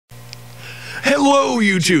Hello,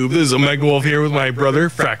 YouTube. This is Omega Wolf here with my brother,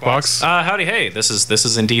 Frakbox. Howdy, hey. This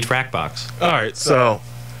is indeed Frakbox. All right, so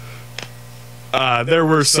there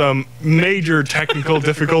were some major technical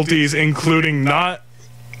difficulties, including not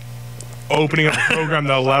opening up a program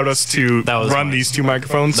that allowed us to run these two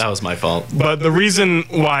microphones. That was my fault. But the reason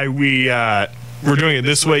why we're doing it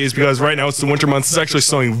this way is because right now it's the winter months. It's actually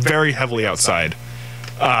snowing very heavily outside.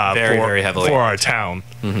 Very heavily for our town.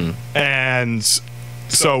 And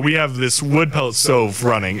so we have this wood pellet stove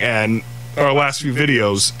running, and our last few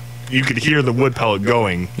videos, you could hear the wood pellet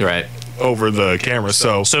going over the camera.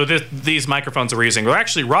 So these microphones that we're using are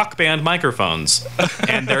actually Rock Band microphones,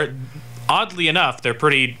 and they're oddly enough they're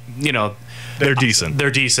pretty, they're decent.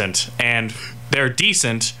 They're decent, and they're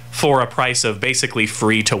decent for a price of basically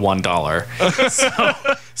free to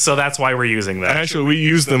 $1. So that's why we're using them. Actually, we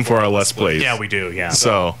use them for our Let's Plays. Yeah, we do. Yeah.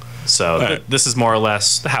 So this is more or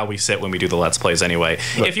less how we sit when we do the Let's Plays anyway.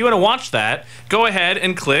 If you want to watch that, go ahead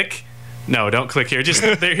and click. No, don't click here. Just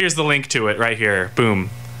here's the link to it right here. Boom.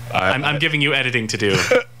 I'm giving you editing to do.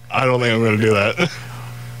 I don't think I'm going to do that.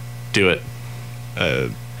 Do it.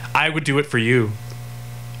 I would do it for you.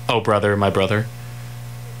 Oh, brother, my brother.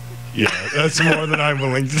 Yeah, that's more than I'm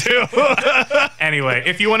willing to do. Anyway,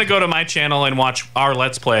 if you want to go to my channel and watch our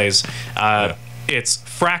Let's Plays, it's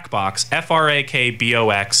Frakbox,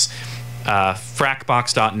 Frakbox,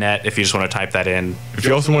 Frakbox.net if you just want to type that in. If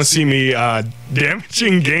you also want to see me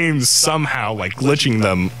damaging games somehow, like glitching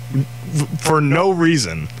them for no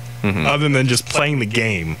reason other than just playing the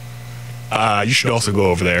game, you should also go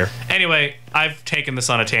over there. Anyway, I've taken this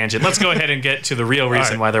on a tangent. Let's go ahead and get to the real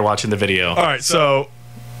reason why they're watching the video. All right, so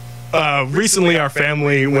recently our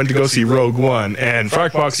family went to go see Rogue One, and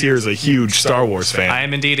Frakbox here is a huge Star Wars fan. I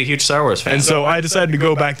am indeed a huge Star Wars fan. And so I decided to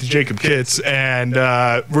go back to Jacob Kitts, and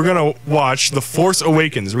we're going to watch The Force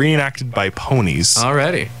Awakens, reenacted by Ponies.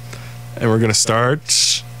 Alrighty. And we're going to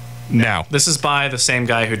start now. This is by the same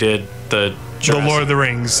guy who did the Lord of the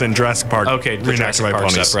Rings and Jurassic Park. Okay, the Jurassic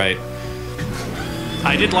Park stuff, right.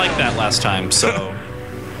 I did like that last time, so...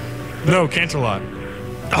 No, Canterlot.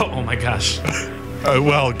 Oh my gosh.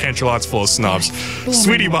 Well, Canterlot's full of snobs.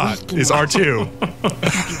 Sweetie Bot is R2.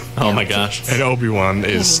 Oh my gosh. And Obi-Wan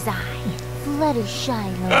is...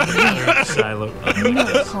 Shiloh.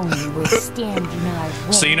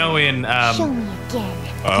 So in...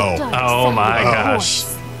 Oh my gosh.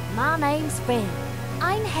 My name's Fred.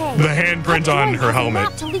 I'm Hay. The handprint on her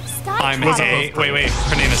helmet. I'm Hay. Wait.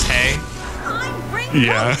 Her name is Hay?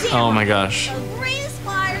 Yeah. Oh my gosh.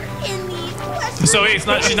 So it's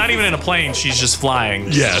not. She's not even in a plane. She's just flying.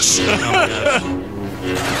 Yes. Oh my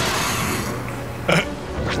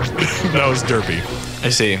gosh. That was derpy. I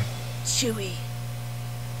see. Chewie,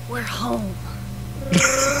 we're home.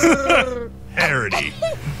 Parody.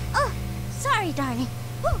 Oh, sorry, darling.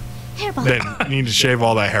 Hair bump. Then you need to shave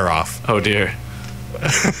all that hair off. Oh dear.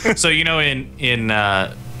 So in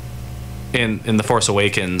The Force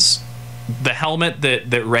Awakens, the helmet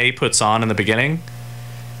that Rey puts on in the beginning,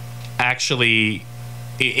 actually,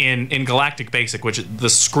 in Galactic Basic, which the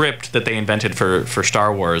script that they invented for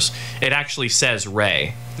Star Wars, it actually says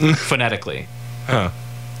Rey phonetically. Huh.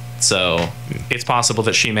 So it's possible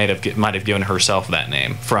that she might have given herself that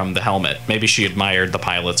name from the helmet. Maybe she admired the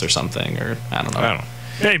pilots or something, or I don't know.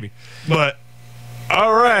 Maybe. But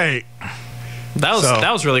all right.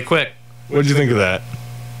 That was really quick. What did you think of that?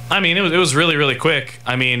 I mean, it was really, really quick.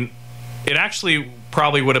 I mean, it actually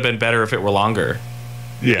probably would have been better if it were longer.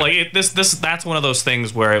 Yeah. Like that's one of those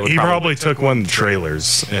things where it would. He probably took one of the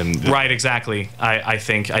trailers and. Right. Exactly. I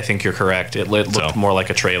think you're correct. It looked more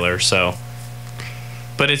like a trailer. So.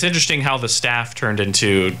 But it's interesting how the staff turned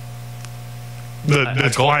into. The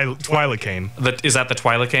Twilocane. Is that the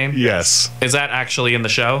Twilocane? Yes. Is that actually in the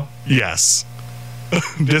show? Yes.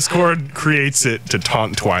 Discord creates it to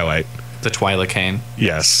taunt Twilight. The Twilocane?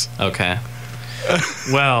 Yes. Okay.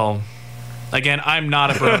 Well, again, I'm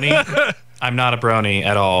not a brony. I'm not a brony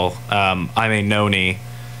at all. I'm a noni.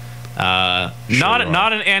 Not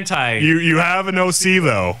an anti. You have an OC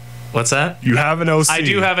though. What's that? You have an OC. I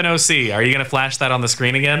do have an OC. Are you gonna flash that on the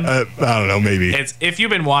screen again? I don't know. Maybe. If you've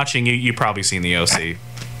been watching, you probably seen the OC.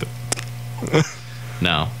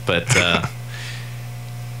 No, but I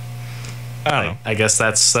don't know. I guess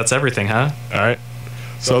that's everything, huh? All right.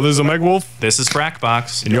 So this is Omega Wolf. This is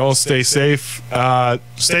Frakbox. And you all stay safe.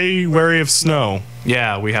 Stay wary of snow.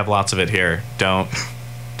 Yeah, we have lots of it here. Don't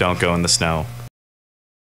go in the snow.